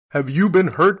Have you been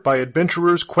hurt by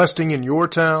adventurers questing in your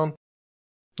town?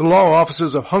 The law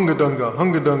offices of Hungadunga,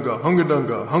 Hungadunga,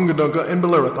 Hungadunga, Hungadunga, and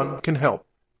Bellerothon can help.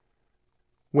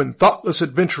 When thoughtless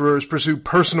adventurers pursue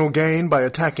personal gain by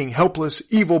attacking helpless,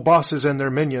 evil bosses and their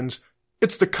minions,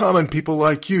 it's the common people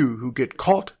like you who get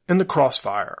caught in the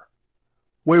crossfire.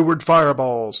 Wayward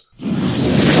fireballs.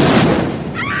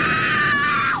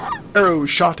 Arrows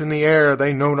shot in the air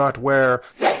they know not where.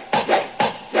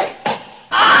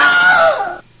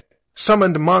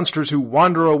 Summoned monsters who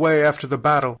wander away after the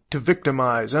battle to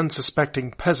victimize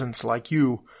unsuspecting peasants like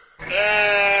you.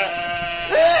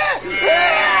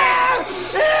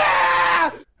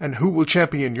 And who will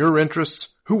champion your interests?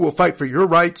 Who will fight for your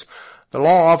rights? The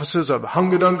law offices of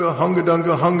Hungadunga,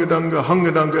 Hungadunga, Hungadunga,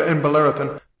 Hungadunga, and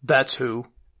Bellerothon. That's who.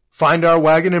 Find our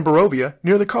wagon in Barovia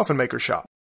near the coffin maker shop.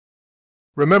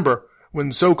 Remember,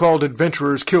 when so-called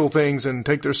adventurers kill things and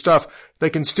take their stuff, they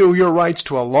can steal your rights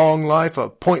to a long life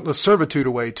of pointless servitude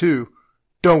away, too.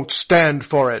 Don't stand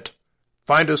for it.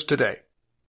 Find us today.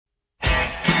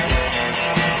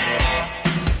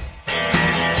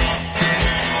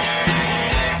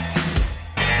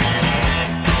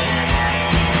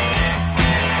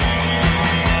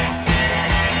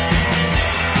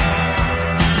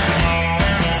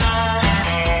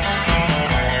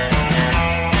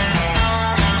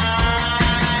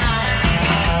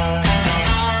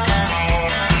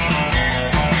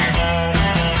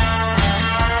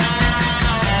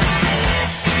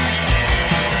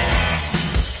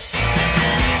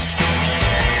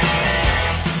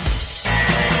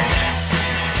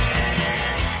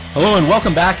 Hello and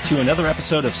welcome back to another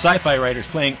episode of Sci-Fi Writers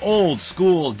playing old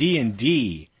school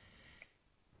D&D.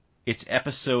 It's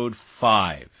episode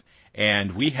 5,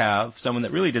 and we have someone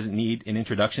that really doesn't need an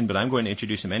introduction, but I'm going to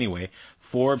introduce him anyway.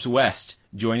 Forbes West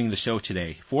joining the show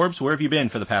today. Forbes, where have you been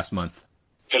for the past month?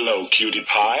 Hello, cutie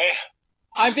pie.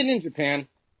 I've been in Japan.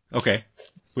 Okay.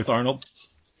 With Arnold?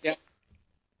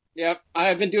 Yep.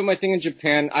 I've been doing my thing in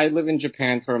Japan. I live in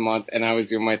Japan for a month, and I was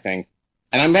doing my thing.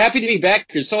 And I'm happy to be back.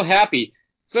 You're so happy.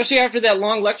 Especially after that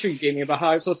long lecture you gave me about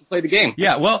how I'm supposed to play the game.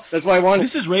 Yeah, well, that's why I wanted.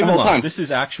 This is Ravenloft. This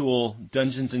is actual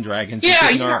Dungeons and Dragons.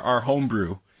 Yeah, our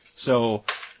homebrew. So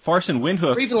Farson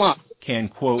Windhoek Ravenloft can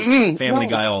quote Family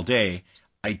Guy all day.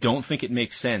 I don't think it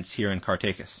makes sense here in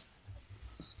Cartacus.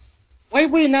 Why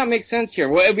would it not make sense here?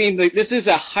 Well, I mean, this is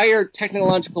a higher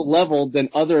technological level than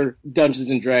other Dungeons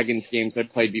and Dragons games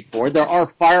I've played before. There are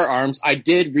firearms. I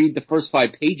did read the first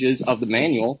 5 pages of the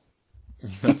manual.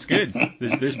 That's good.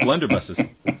 There's blunderbusses.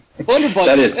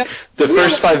 That is, the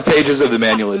first 5 pages of the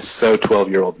manual is so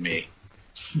 12-year-old me.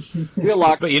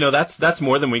 But you know, that's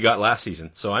more than we got last season,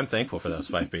 so I'm thankful for those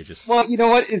 5 pages. Well, you know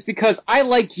what? It's because I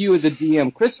like you as a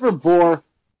DM. Christopher Bohr,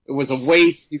 it was a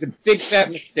waste. He's a big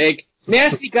fat mistake.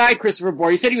 Nasty guy, Christopher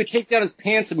Bohr. He said he would take down his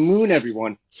pants and moon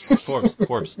everyone.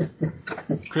 Forbes.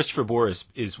 Christopher Bohr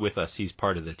is with us. He's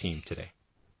part of the team today.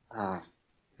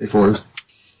 Hey, Forbes.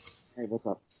 Hey, what's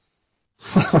up?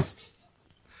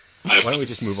 Why don't we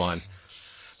just move on?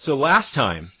 So last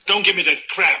time... Don't give me that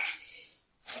crap!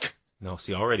 No,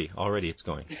 see, already it's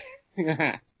going.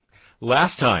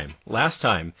 Last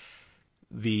time,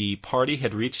 the party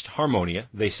had reached Harmonia.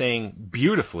 They sang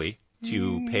beautifully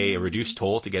to pay a reduced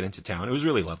toll to get into town. It was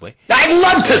really lovely. I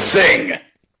love to sing!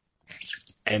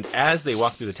 And as they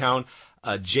walked through the town,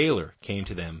 a jailer came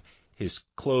to them, his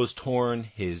clothes torn,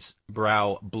 his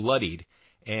brow bloodied,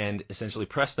 and essentially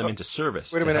pressed them into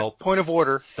service. Wait a minute. Help Point of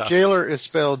order. stuff. Jailer is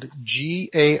spelled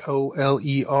Gaoler.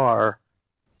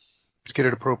 Let's get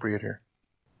it appropriate here.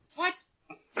 What?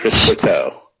 Chris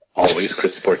Porteau. Always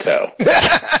Chris Porteau.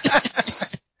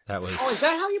 That was. Oh, is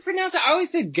that how you pronounce it? I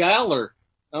always said Galler.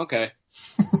 Okay.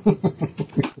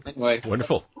 Anyway.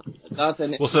 Wonderful.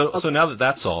 Well, so now that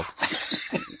that's solved,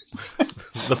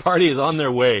 the party is on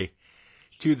their way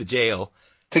to the jail.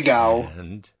 To go.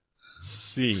 And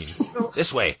scene.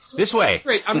 This way.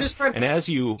 Great. I'm just trying. And as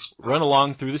you run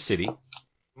along through the city,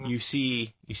 you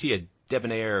see a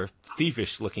debonair,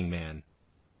 thievish-looking man.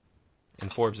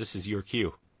 And Forbes, this is your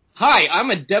cue. Hi,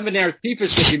 I'm a debonair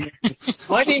thievish-looking man.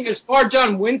 My name is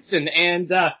Farjon Winson,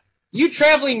 and you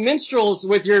traveling minstrels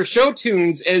with your show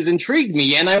tunes has intrigued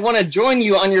me, and I want to join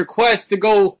you on your quest to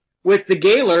go with the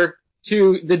Gaoler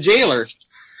to the jailer.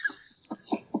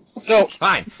 So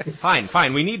Fine.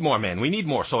 We need more men. We need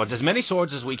more swords. As many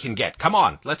swords as we can get. Come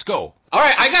on, let's go. All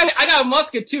right, I got a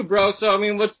musket too, bro. So I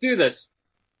mean, let's do this.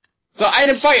 So I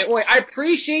didn't fight. Wait, I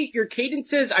appreciate your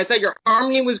cadences. I thought your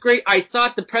harmony was great. I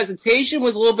thought the presentation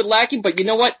was a little bit lacking, but you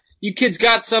know what? You kids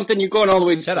got something. You're going all the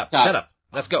way to Shut the up. top.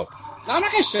 Let's go. No, I'm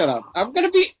not gonna shut up. I'm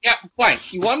gonna be fine.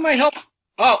 You want my help?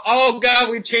 Oh God,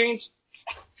 we've changed.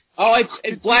 Oh,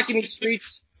 it's black in these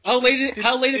streets. How late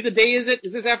of the day is it?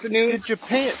 Is this afternoon? Did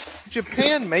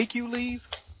Japan make you leave?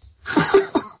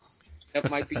 That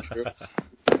might be true.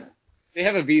 They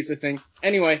have a visa thing.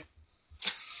 Anyway.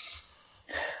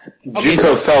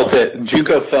 Junko felt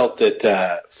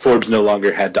that Forbes no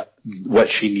longer had what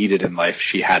she needed in life.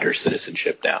 She had her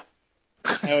citizenship now.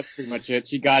 That was pretty much it.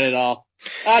 She got it all.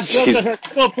 Joseph,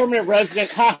 still a permanent resident.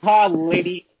 Ha ha,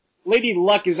 lady. Lady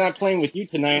Luck is not playing with you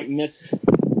tonight, miss.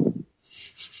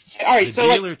 All right, the so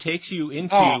jailer takes you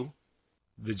into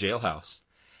the jailhouse,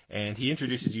 and he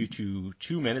introduces you to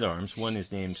two men-at-arms. One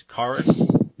is named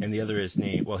Karis, and the other is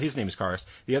named, well, his name is Karis.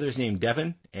 The other is named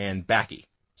Devon and Backy.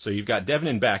 So you've got Devon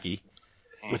and Backy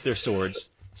with their swords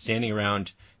standing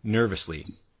around nervously.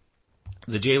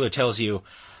 The jailer tells you,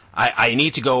 I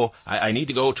need to go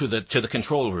to the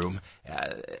control room.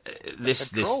 This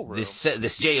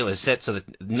jail is set so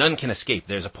that none can escape.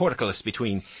 There's a portcullis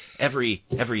between every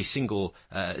single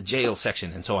jail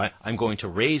section, and so I'm going to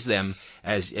raise them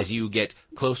as you get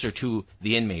closer to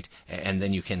the inmate, and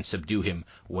then you can subdue him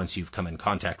once you've come in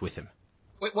contact with him.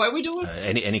 Wait, why are we doing?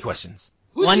 Any questions?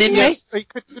 One inmate?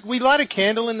 Could we light a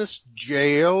candle in this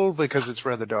jail? Because it's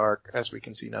rather dark, as we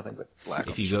can see nothing but black.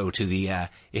 If you go to the,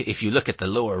 if you look at the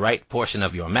lower right portion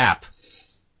of your map,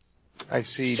 I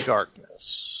see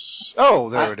darkness. Oh,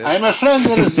 there it is. I'm afraid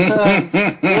there is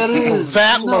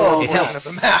that lower it portion helps. of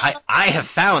the map. I have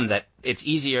found that it's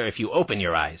easier if you open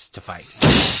your eyes to fight.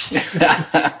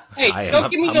 Hey, I am don't a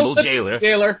give me humble no jailer.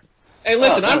 Hey,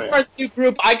 listen, I'm sorry. part of the new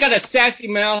group. I got a sassy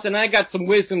mouth, and I got some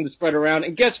wisdom to spread around.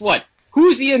 And guess what?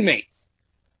 Who's the inmate?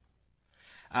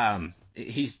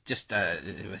 He's just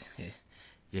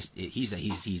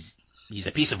he's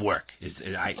a piece of work.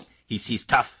 He's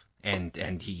tough,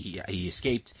 and he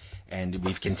escaped, and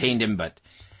we've contained him, but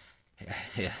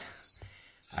you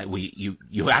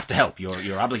have to help.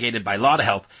 You're obligated by law to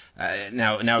help.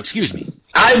 Now excuse me.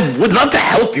 I would love to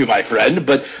help you, my friend,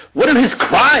 but what are his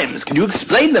crimes? Can you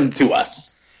explain them to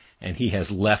us? And he has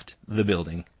left the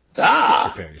building.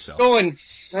 Prepare yourself.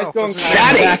 Nice going.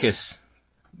 Chatty.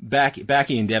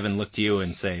 Backy and Devon look to you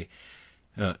and say,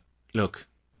 look,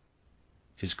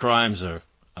 his crimes are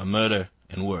murder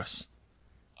and worse.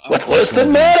 What's worse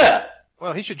than murder?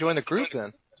 Well, he should join the group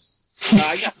then.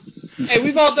 Hey,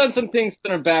 we've all done some things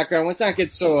in our background. Let's not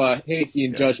get so hasty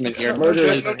in judgment here. Murder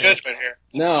is no judgment here.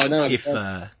 No. If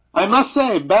I must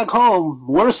say, back home,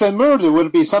 worse than murder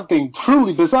would be something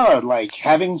truly bizarre, like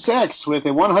having sex with a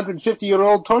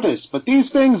 150-year-old tortoise. But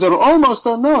these things are almost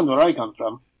unknown where I come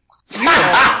from.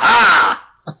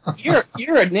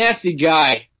 You're a nasty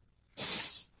guy.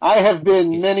 I have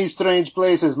been many strange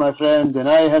places, my friend, and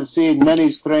I have seen many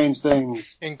strange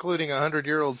things. Including a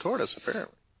 100-year-old tortoise,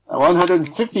 apparently. A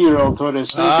 150-year-old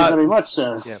tortoise. Thank you very much,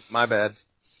 sir. Yeah, my bad.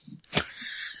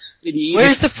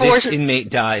 Where's the force? If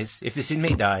this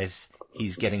inmate dies,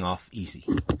 he's getting off easy.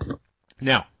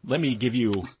 Now, let me give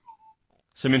you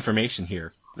some information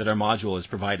here that our module has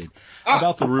provided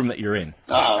about the room that you're in.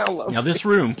 Now, this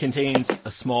room contains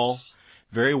a small,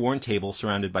 very worn table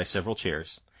surrounded by several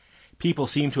chairs. People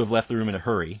seem to have left the room in a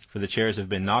hurry, for the chairs have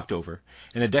been knocked over,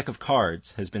 and a deck of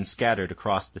cards has been scattered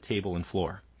across the table and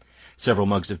floor. Several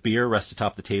mugs of beer rest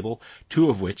atop the table,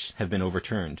 2 of which have been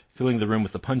overturned, filling the room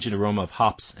with the pungent aroma of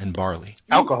hops and barley.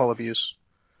 Alcohol abuse.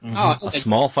 Mm-hmm. A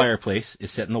small fireplace is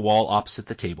set in the wall opposite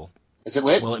the table. Is it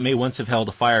lit? While it may once have held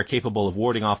a fire capable of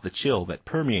warding off the chill that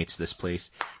permeates this place,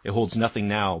 it holds nothing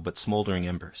now but smoldering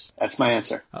embers. That's my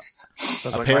answer.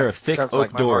 A pair of thick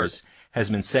oak doors has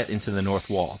been set into the north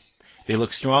wall. They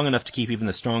look strong enough to keep even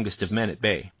the strongest of men at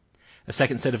bay. A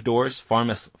second set of doors, far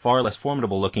less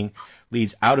formidable looking,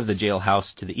 leads out of the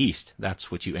jailhouse to the east. That's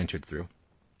what you entered through.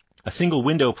 A single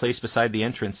window placed beside the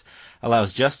entrance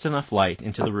allows just enough light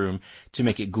into the room to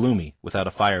make it gloomy without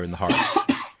a fire in the hearth.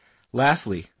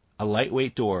 Lastly, a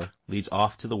lightweight door leads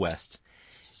off to the west.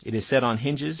 It is set on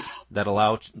hinges that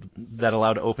allow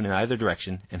to open in either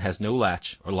direction and has no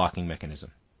latch or locking mechanism.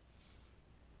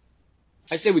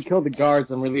 I say we kill the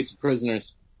guards and release the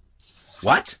prisoners.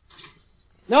 What?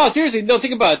 No, seriously, no,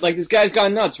 think about it. Like, this guy's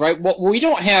gone nuts, right? Well, we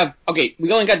don't have... Okay,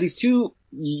 we only got these 2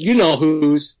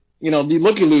 you-know-who's, the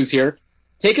looky-loos here.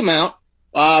 Take him out.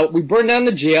 We burn down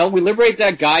the jail. We liberate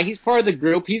that guy. He's part of the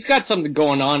group. He's got something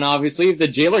going on, obviously, if the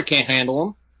jailer can't handle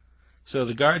him. So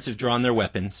the guards have drawn their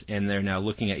weapons, and they're now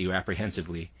looking at you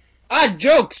apprehensively.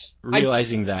 Jokes!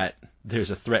 Realizing that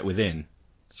there's a threat within.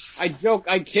 I joke,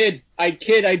 I kid, I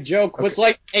joke. Okay. What's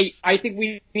like, hey, I think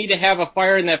we need to have a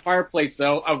fire in that fireplace,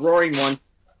 though, a roaring one.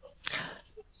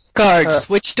 Guards,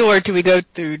 which door do we go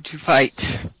through to fight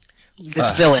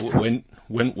this villain?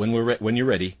 When you're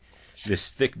ready, this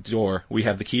thick door, we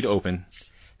have the key to open.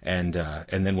 and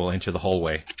then we'll enter the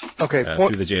hallway Okay,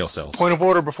 through the jail cells. Point of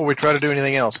order before we try to do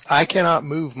anything else. I cannot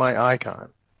move my icon.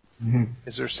 Mm-hmm.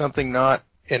 Is there something not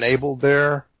enabled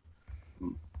there?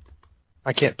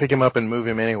 I can't pick him up and move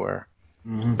him anywhere.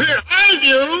 Mm-hmm. Behind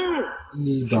you!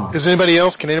 Can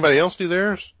anybody else do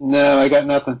theirs? No, I got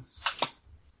nothing.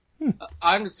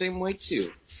 I'm the same way too.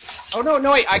 Oh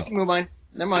no, wait, I can move mine.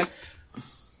 Never mind.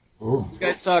 Ooh. You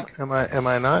guys suck. Am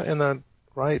I not in the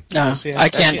right? No, See, I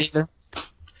can't either.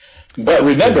 But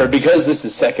remember, because this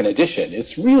is second edition,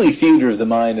 it's really theater of the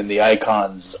mind, and the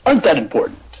icons aren't that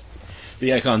important.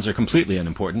 The icons are completely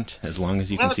unimportant as long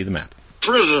as you can see the map.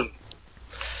 Prison.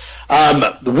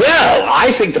 Well,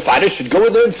 I think the fighters should go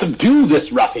in there and subdue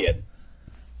this ruffian.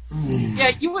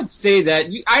 Yeah, you would say that.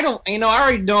 I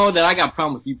already know that I got a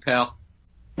problem with you, pal.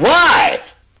 Why?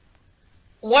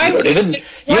 Why? You don't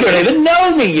even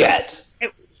know me yet.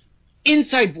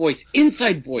 Inside voice.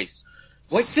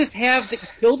 What's this have to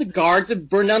kill the guards and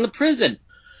burn down the prison?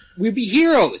 We'd be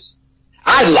heroes.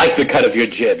 I like the cut of your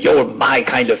jib. You're my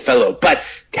kind of fellow. But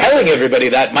telling everybody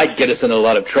that might get us in a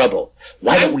lot of trouble.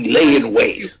 Why don't we lay in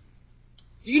wait?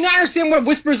 Do you not understand what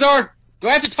whispers are? Do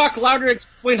I have to talk louder to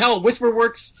explain how a whisper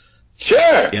works?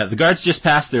 Sure. Yeah, the guards just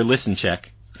passed their listen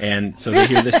check, and so they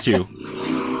hear this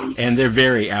too, and they're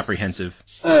very apprehensive.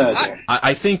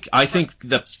 I think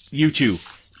that you two,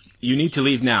 you need to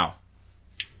leave now.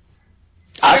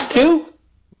 Us two?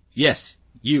 Yes,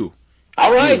 you.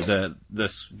 All right. You,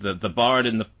 the bard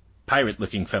and the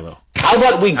pirate-looking fellow. How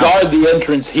about we guard the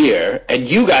entrance here, and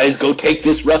you guys go take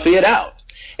this ruffian out?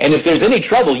 And if there's any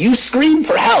trouble, you scream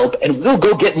for help, and we'll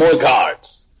go get more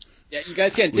guards. Yeah, you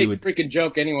guys can't take the freaking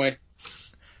joke anyway.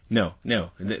 No.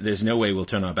 There's no way we'll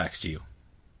turn our backs to you.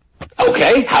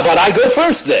 Okay, how about I go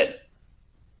first then?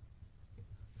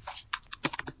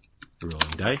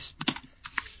 Rolling dice.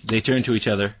 They turn to each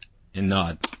other and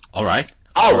nod. All right.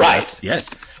 All right.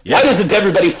 Yes. Why doesn't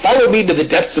everybody follow me to the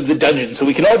depths of the dungeon so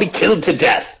we can all be killed to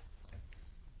death?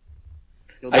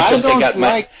 I don't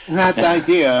like that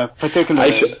idea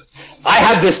particularly. I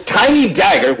have this tiny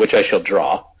dagger, which I shall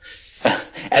draw,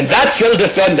 and that shall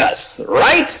defend us,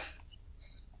 right?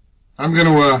 I'm going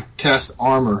to cast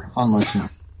armor on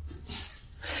myself.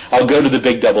 I'll go to the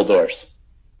big double doors.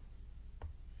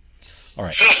 All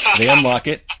right. They unlock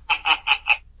it.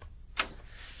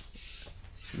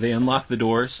 They unlock the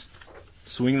doors,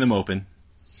 swing them open,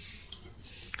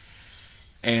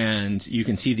 and you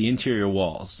can see the interior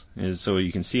walls. So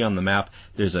you can see on the map,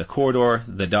 there's a corridor.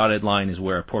 The dotted line is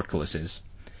where a portcullis is.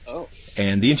 Oh.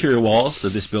 And the interior walls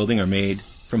of this building are made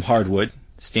from hardwood,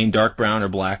 stained dark brown or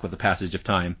black with the passage of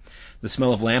time. The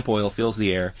smell of lamp oil fills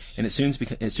the air, and it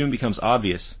soon becomes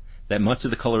obvious that much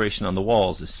of the coloration on the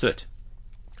walls is soot.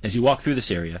 As you walk through this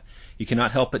area, you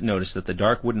cannot help but notice that the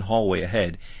dark wooden hallway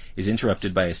ahead is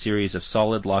interrupted by a series of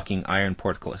solid locking iron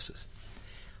portcullises.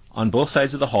 On both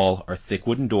sides of the hall are thick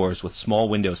wooden doors with small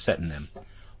windows set in them.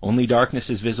 Only darkness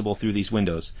is visible through these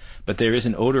windows, but there is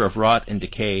an odor of rot and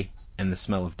decay and the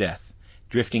smell of death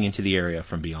drifting into the area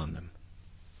from beyond them.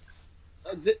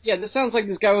 Yeah, this sounds like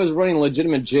this guy was running a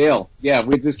legitimate jail. Yeah,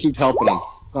 we just keep helping him.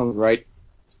 Sounds right.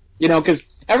 You know, because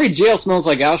every jail smells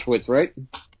like Auschwitz, right?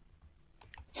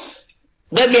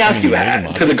 Let me ask you,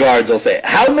 to the guards, I'll say,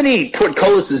 how many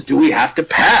portcullises do we have to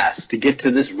pass to get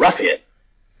to this ruffian?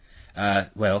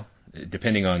 Well,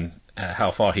 depending on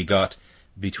how far he got,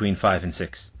 between 5 and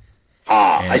 6.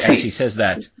 I see. As he says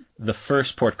that, the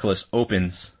first portcullis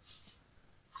opens,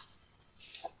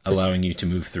 allowing you to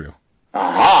move through.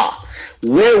 Aha!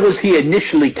 Where was he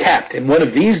initially kept? In one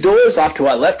of these doors off to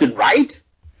our left and right?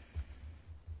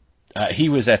 He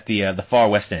was at the far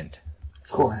west end.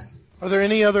 Of course. Are there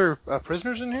any other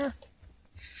prisoners in here?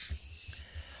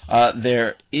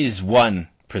 There is one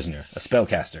prisoner, a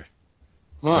spellcaster.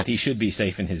 Huh. But he should be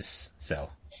safe in his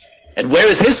cell. And where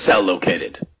is his cell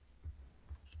located?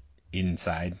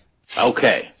 Inside.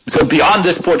 Okay. So beyond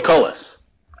this portcullis.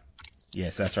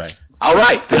 Yes, that's right. All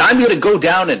right. Then I'm going to go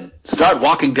down and start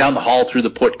walking down the hall through the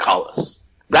portcullis.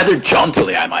 Rather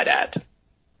jauntily, I might add.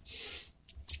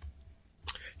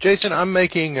 Jason, I'm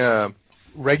making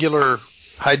regular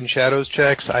hide and shadows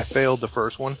checks. I failed the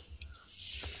first one.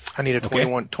 I need a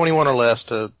 21 or less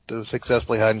to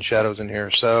successfully hide in shadows in here.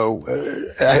 So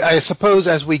I suppose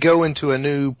as we go into a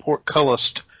new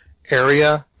portcullis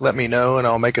area, let me know and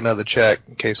I'll make another check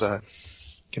in case I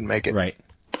can make it. Right.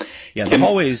 Yeah, the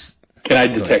hallways... Can I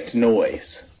detect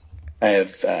noise? I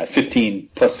have 15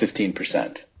 plus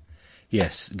 15%.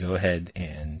 Yes, go ahead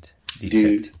and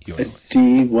detect your a noise.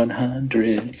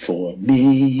 D100 for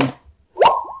me.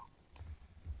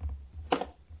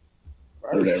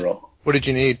 What did I roll? What did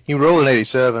you need? You rolled an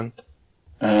 87.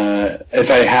 If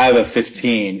I have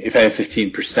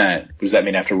 15%, does that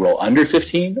mean I have to roll under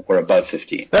 15 or above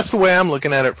 15? That's the way I'm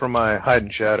looking at it for my hide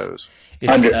and shadows.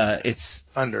 It's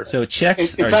under. So checks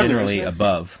It's are under, generally isn't it?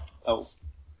 above. Oh.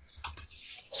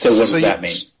 So what does that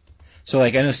mean? So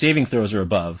like I know saving throws are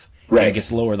above. Right. And it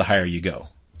gets lower the higher you go.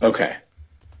 Okay.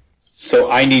 So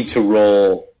I need to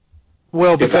roll.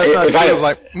 Well, but If that's I- not if I- true.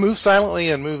 Like move silently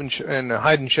and move and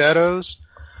hide in shadows.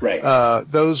 Right.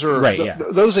 Those are Right, yeah.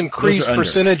 those increase Those are under.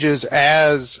 percentages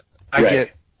as I Right.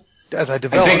 get as I I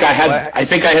develop. think I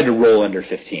had to roll under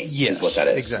 15. Yes, is what that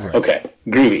is. exactly. Okay,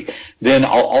 groovy. Then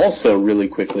I'll also really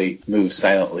quickly move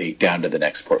silently down to the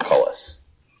next portcullis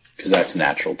because that's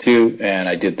natural too, and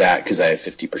I did that because I have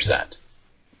 50%.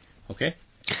 Okay.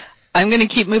 I'm going to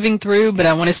keep moving through, but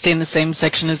I want to stay in the same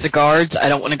section as the guards. I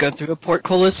don't want to go through a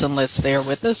portcullis unless they are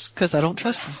with us, because I don't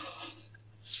trust them.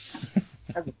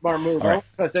 That's a smart move. All right. I don't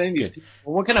trust any of these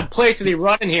people. What kind of place did he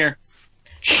run in here?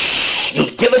 Shh!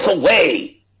 You'll give us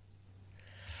away.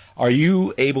 Are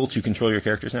you able to control your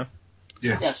characters now?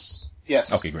 Yeah. Yes.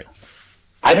 Yes. Okay, great.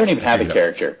 I don't even have a There you go.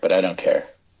 character, but I don't care.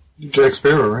 Jack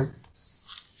Sparrow, right?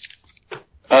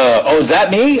 Is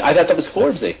that me? I thought that was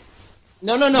Forbesy.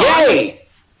 No. Yay!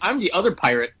 I'm the other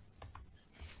pirate.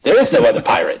 There is no other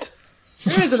pirate.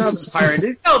 There is another pirate.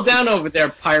 He's held down over there,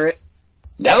 pirate.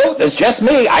 No, there's just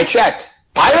me. I checked.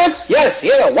 Pirates? Yes,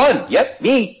 here, one. Yep,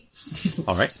 me.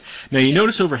 All right. Now you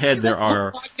notice overhead there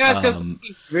are Podcast 'cause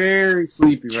he's very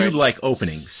sleepy, right? tube-like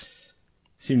openings,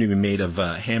 seem to be made of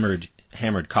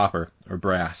hammered copper or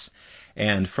brass,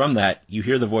 and from that you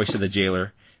hear the voice of the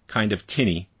jailer, kind of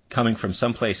tinny, coming from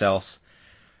someplace else.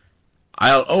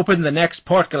 I'll open the next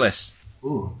portcullis.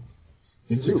 Ooh.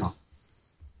 Intercom.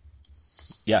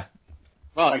 Yeah.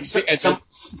 Well, Like, it's some,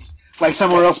 like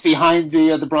somewhere else behind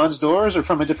the bronze doors, or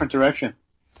from a different direction.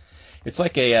 It's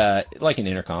like an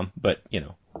intercom, but a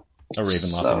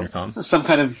Ravenloft intercom, Some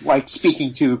kind of like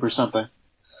speaking tube or something.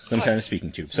 some kind of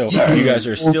speaking tube. So you guys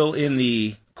are still in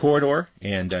the corridor,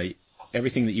 and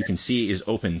everything that you can see is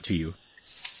open to you.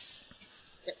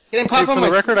 can I Hey, pop for on the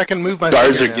my record, I can move my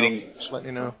Guards finger are now. getting- Just letting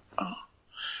you know.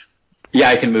 Yeah,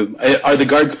 I can move. Are the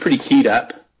guards pretty keyed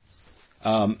up?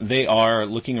 They are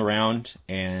looking around,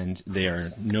 and they are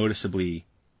noticeably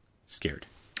scared.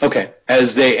 Okay.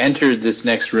 As they enter this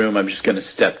next room, I'm just going to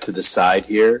step to the side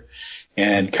here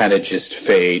and kind of just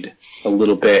fade a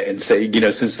little bit and say,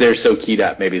 since they're so keyed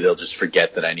up, maybe they'll just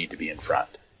forget that I need to be in front.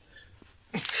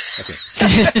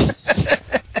 Okay.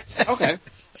 Okay.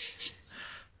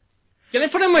 Can I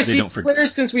put on my They seat don't forget. splitter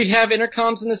since we have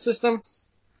intercoms in the system?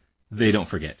 They don't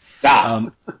forget. Ah,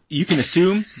 You can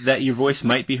assume that your voice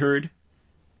might be heard,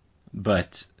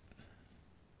 but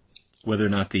whether or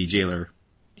not the jailer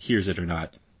hears it or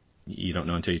not, you don't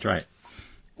know until you try it.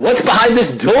 what's behind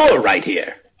this door right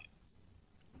here?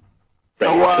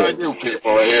 Right here, too.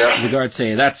 people here? The guards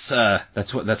say that's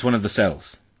one of the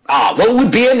cells. Ah, what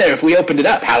would be in there if we opened it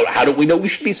up? How do we know we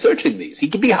should be searching these? He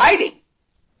could be hiding.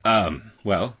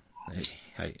 Well,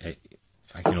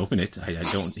 I can open it. I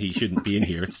don't. He shouldn't be in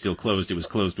here. It's still closed. It was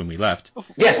closed when we left.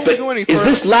 Yes, Before we but go any is further-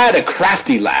 this lad a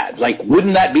crafty lad? Like,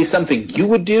 wouldn't that be something you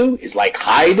would do? Is like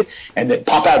hide and then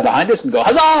pop out behind us and go,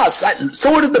 huzzah,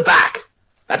 sword in the back.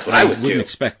 That's what I would do.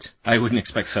 I wouldn't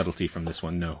expect subtlety from this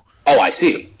one. No. Oh, I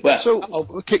see. Well, So,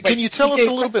 can you tell us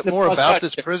a little bit more about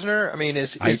this prisoner? I mean,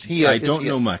 is he? I don't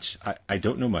know much. I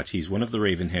don't know much. He's one of the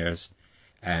Raven Hairs,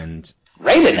 and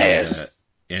Raven hairs.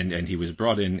 and he was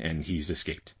brought in and he's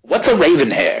escaped. What's a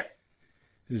raven hair?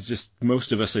 It's just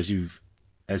most of us, as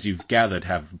you've gathered,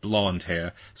 have blonde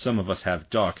hair. Some of us have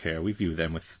dark hair. We view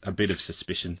them with a bit of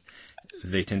suspicion.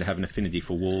 They tend to have an affinity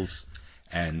for wolves,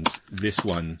 and this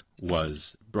one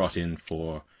was brought in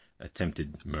for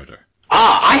attempted murder.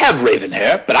 Ah, I have raven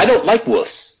hair, but I don't like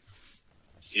wolves.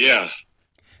 Yeah.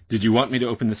 Did you want me to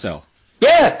open the cell?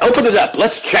 Yeah, open it up.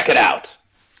 Let's check it out.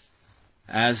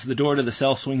 As the door to the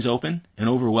cell swings open, an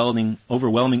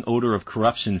overwhelming odor of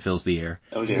corruption fills the air.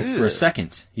 Oh dear. For a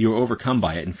second, you are overcome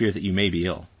by it and fear that you may be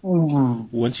ill.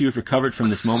 Once you have recovered from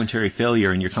this momentary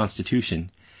failure in your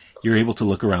constitution, you're able to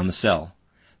look around the cell.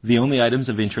 The only items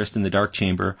of interest in the dark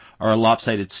chamber are a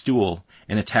lopsided stool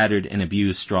and a tattered and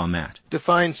abused straw mat.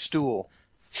 Define stool.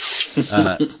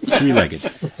 Three-legged.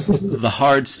 The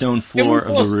hard stone floor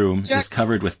of the room is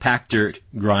covered with packed dirt,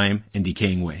 grime, and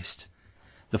decaying waste.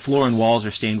 The floor and walls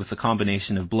are stained with a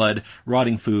combination of blood,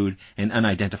 rotting food, and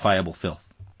unidentifiable filth.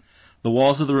 The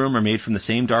walls of the room are made from the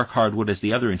same dark hardwood as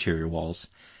the other interior walls.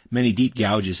 Many deep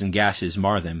gouges and gashes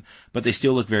mar them, but they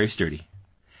still look very sturdy.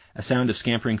 A sound of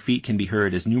scampering feet can be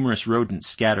heard as numerous rodents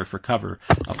scatter for cover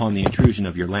upon the intrusion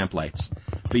of your lamplights,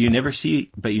 but you never seem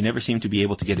to be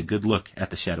able to get a good look at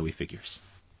the shadowy figures.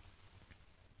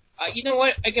 You know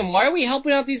what? Again, why are we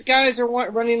helping out these guys or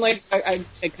running like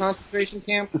a concentration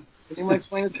camp? Can anyone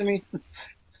explain it to me?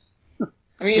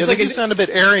 I mean, Yeah, it's they like do sound a bit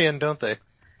Aryan, don't they?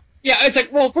 yeah, it's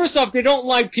like, well, first off, they don't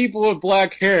like people with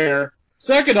black hair.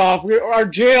 Second off, our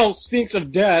jail stinks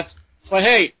of death. But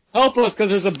hey, help us because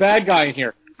there's a bad guy in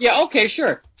here. Yeah, okay,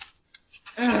 sure.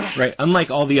 Right, unlike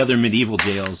all the other medieval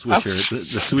jails, which are the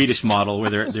Swedish model, where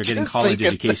they're getting just college thinking-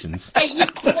 educations. Hey, you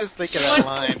Just thinking that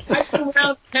line. I've been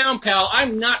around town, pal.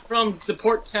 I'm not from the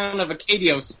port town of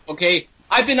Acadios, okay?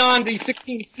 I've been on the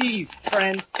 16 seas,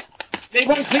 friend. They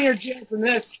want cleaner jails than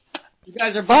this. You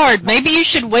guys are Bard, maybe you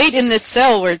should wait in this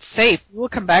cell where it's safe. We'll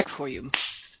come back for you.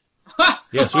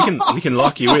 Yes, we can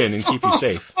lock you in and keep you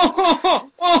safe. Do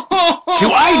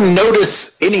I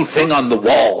notice anything on the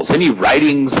walls? Any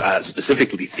writings,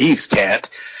 specifically thieves can't,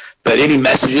 but any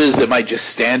messages that might just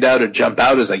stand out or jump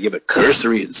out as I give a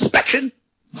cursory inspection?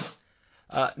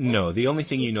 No, the only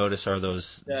thing you notice are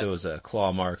those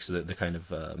claw marks, the kind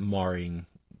of marring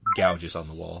gouges on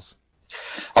the walls.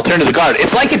 I'll turn to the guard.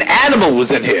 It's like an animal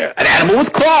was in here. An animal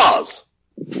with claws.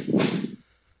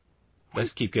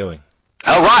 Let's keep going.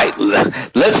 All right,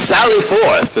 let's sally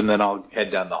forth, and then I'll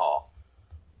head down the hall.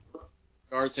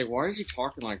 Guards say, why are you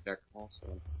talking like that,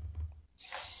 also?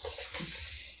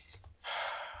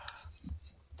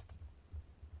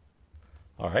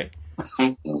 All right.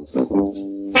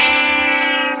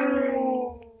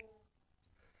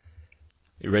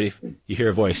 You ready? You hear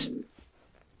a voice.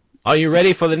 Are you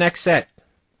ready for the next set?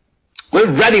 We're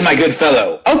ready, my good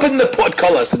fellow. Open the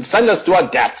portcullis and send us to our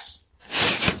deaths.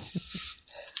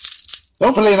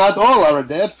 Hopefully not all our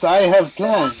deaths. I have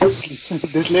plans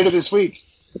later this week.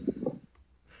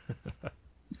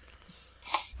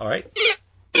 All right.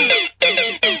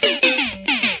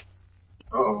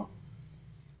 Oh.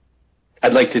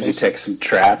 I'd like to detect some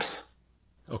traps.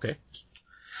 Okay.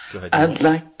 Go ahead. I'd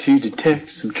like to detect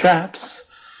some traps.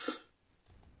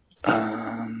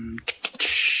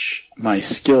 My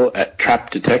skill at trap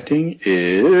detecting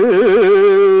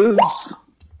is...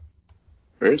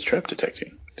 Where is trap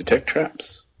detecting? Detect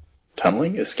traps.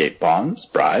 Tunneling, escape bonds,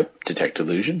 bribe, detect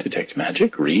illusion, detect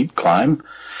magic, read, climb.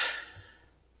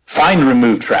 Find,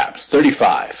 remove traps.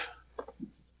 35.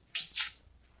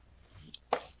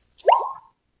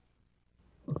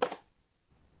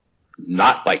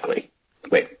 Not likely.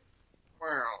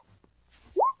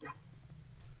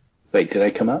 Wait, did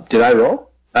I come up? Did I roll?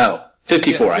 Oh,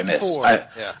 54, Yeah, I missed. 54,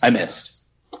 yeah. I missed.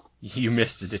 You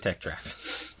missed the detect trap.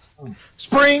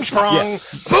 Spring, sprung, Yeah.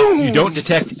 boom! You don't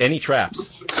detect any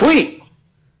traps. Sweet!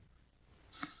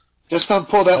 Just don't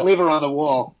pull that lever on the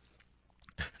wall.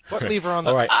 What lever on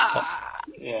the... All right.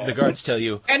 Yeah. The guards tell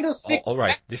you. Candlestick. All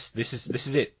right. This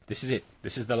is it.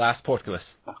 This is the last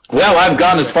portcullis. Well, I've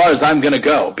gone as far as I'm going to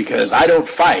go, because I don't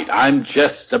fight. I'm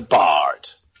just a bard.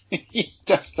 He's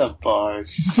just a bard.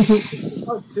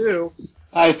 Oh, too.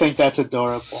 I think that's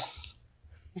adorable.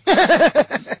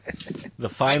 The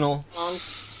final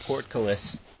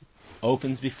portcullis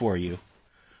opens before you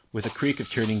with a creak of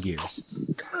turning gears.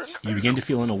 You begin to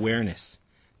feel an awareness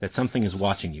that something is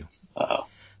watching you. Uh-oh.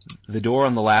 The door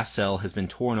on the last cell has been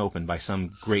torn open by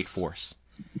some great force.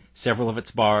 Several of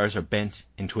its bars are bent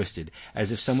and twisted,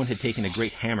 as if someone had taken a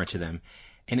great hammer to them,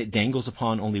 and it dangles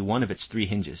upon only one of its 3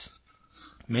 hinges.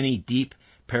 Many deep,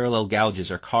 parallel gouges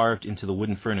are carved into the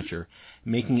wooden furniture,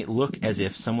 making it look as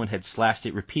if someone had slashed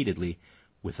it repeatedly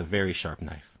with a very sharp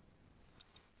knife.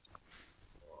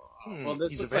 Well,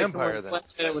 this He's a looks like vampire, someone then.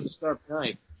 slashed it with a sharp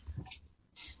knife.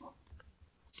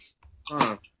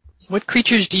 Huh. What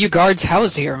creatures do you guards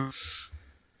house here?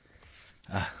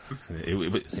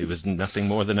 It was nothing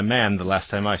more than a man the last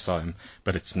time I saw him,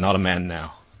 but it's not a man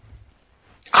now.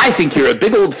 I think you're a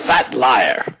big old fat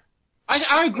liar.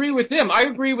 I agree with him. I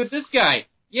agree with this guy.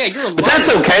 Yeah, you're a liar. But that's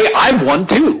okay. I'm one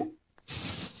too.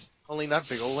 Only not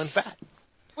big old and fat.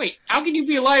 Wait, how can you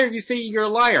be a liar if you say you're a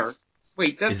liar?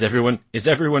 Wait, that's... Is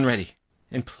everyone ready?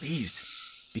 And please,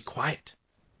 be quiet.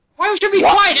 Why should we be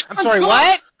What? quiet? I'm sorry,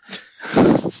 what?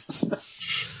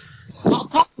 I'll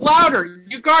talk louder.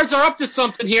 You guards are up to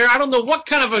something here. I don't know what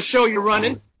kind of a show you're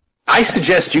running. I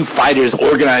suggest you fighters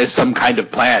organize some kind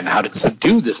of plan how to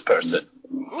subdue this person.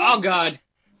 Oh, God.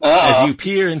 As you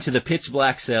peer into the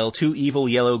pitch-black cell, 2 evil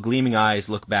yellow gleaming eyes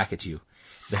look back at you.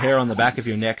 The hair on the back of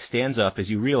your neck stands up as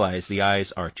you realize the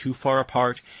eyes are too far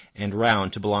apart and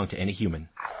round to belong to any human.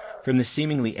 From the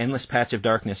seemingly endless patch of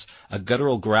darkness, a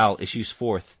guttural growl issues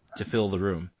forth to fill the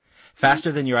room.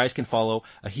 Faster than your eyes can follow,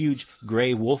 a huge,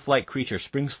 gray, wolf-like creature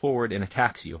springs forward and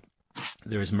attacks you.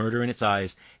 There is murder in its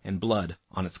eyes and blood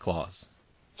on its claws.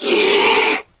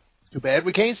 Too bad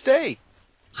we can't stay.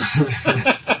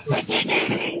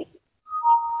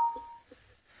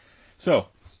 So,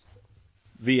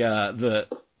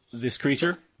 This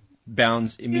creature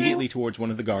bounds immediately towards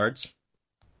one of the guards,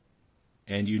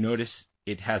 and you notice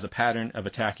it has a pattern of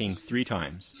attacking 3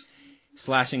 times,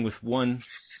 slashing with 1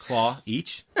 claw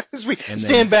each. As we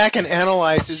stand back and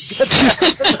analyze his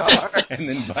gut. And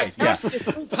then bite, yeah.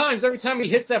 3 times every time he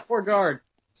hits that poor guard.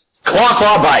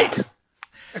 Claw bite.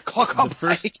 Claw The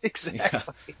first- bite,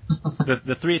 exactly.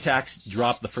 The 3 attacks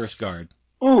drop the first guard.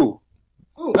 Ooh.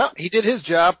 Well, he did his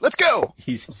job. Let's go.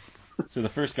 So the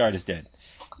first guard is dead.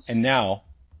 And now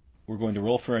we're going to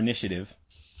roll for initiative.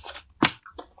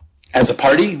 As a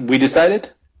party, we decided?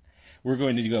 We're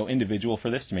going to go individual for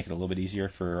this to make it a little bit easier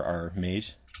for our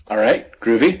mage. All right,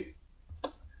 groovy.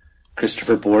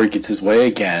 Christopher Borg gets his way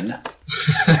again.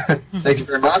 Thank you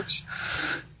very much.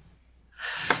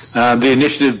 The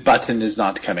initiative button is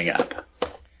not coming up.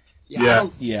 Yeah.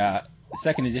 Yeah,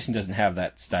 second edition doesn't have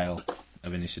that style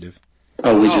of initiative.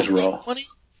 Oh, we just roll. 20?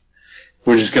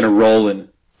 We're just going to roll and...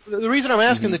 The reason I'm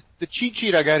asking, the cheat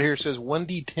sheet I got here says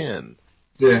 1d10.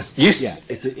 Yeah. Yeah,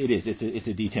 it's a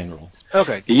D10 roll.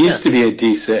 Okay. It used to be a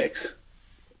D6.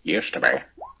 Used to be.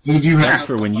 If you That's have,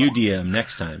 for when you DM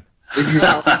next time. if you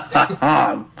have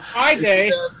Hi, Day.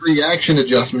 that reaction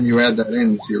adjustment, you add that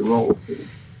into your roll.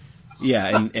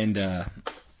 Yeah, and I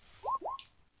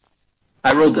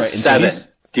rolled a Right, and 7. so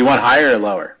Do you want higher or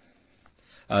lower?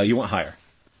 you want higher.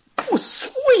 Oh,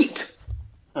 sweet!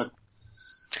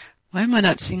 Why am I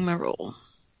not seeing my roll?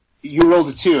 You rolled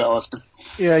a 2, Alistair.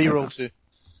 Yeah, you rolled 2.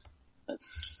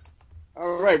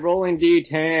 All right, rolling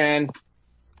D10.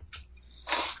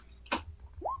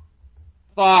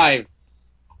 5.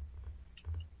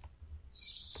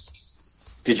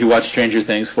 Did you watch Stranger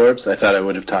Things, Forbes? I thought I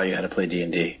would have taught you how to play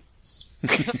D&D.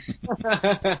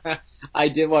 I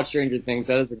did watch Stranger Things.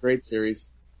 That is a great series.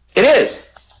 It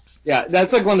is! Yeah,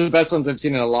 that's like one of the best ones I've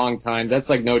seen in a long time. That's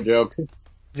like no joke.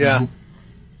 Yeah.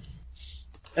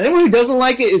 Anyone who doesn't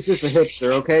like it is just a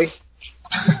hipster, okay?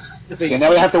 Okay, now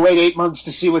we have to wait 8 months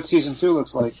to see what season 2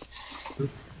 looks like.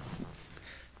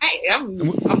 Hey,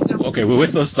 Okay, well,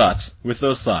 with those thoughts,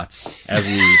 as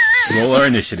we roll our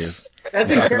initiative and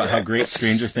talk about how great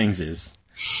Stranger Things is,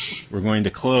 we're going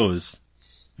to close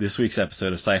this week's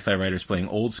episode of Sci-Fi Writers Playing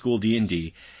Old School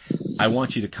D&D. I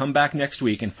want you to come back next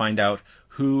week and find out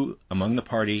who among the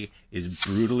party is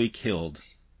brutally killed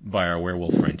by our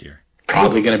werewolf friend here.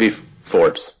 Probably going to be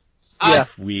Forbes. Yeah.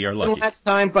 We are lucky. last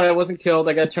time, but I wasn't killed.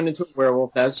 I got turned into a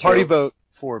werewolf. That's true. Party vote,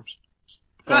 Forbes.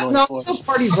 No, it's a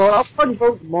party vote. I'll party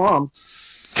vote with Mom.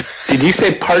 Did you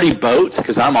say party boat?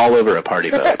 Because I'm all over a party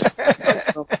boat.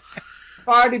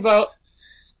 Party vote.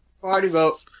 Party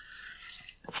vote.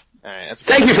 All right, that's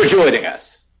Thank you for joining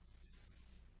us.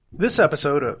 This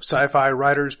episode of Sci-Fi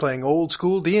Writers Playing Old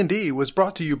School D&D was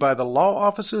brought to you by the law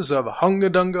offices of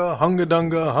Hungadunga,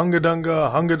 Hungadunga,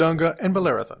 Hungadunga, Hungadunga, and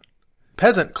Bellerathan.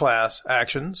 Peasant class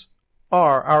actions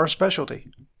are our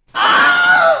specialty.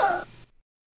 I'm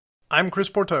Chris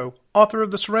Porteau, author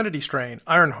of the Serenity Strain,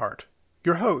 Ironheart,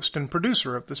 your host and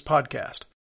producer of this podcast.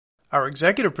 Our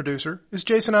executive producer is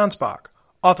Jason Anspach,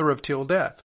 author of Till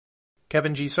Death.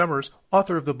 Kevin G. Summers,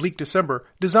 author of The Bleak December,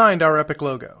 designed our epic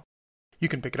logo. You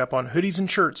can pick it up on hoodies and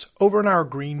shirts over in our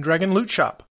Green Dragon Loot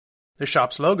Shop. The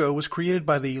shop's logo was created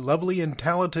by the lovely and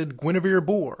talented Guinevere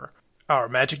Boer, our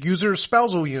magic user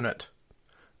spousal unit.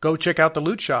 Go check out the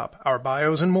Loot Shop, our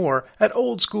bios and more at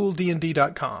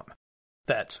oldschooldnd.com.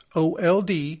 That's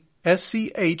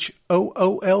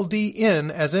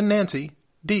OLDSCHOOLDN as in Nancy,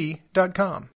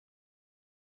 D.com.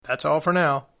 That's all for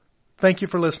now. Thank you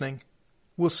for listening.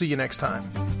 We'll see you next time.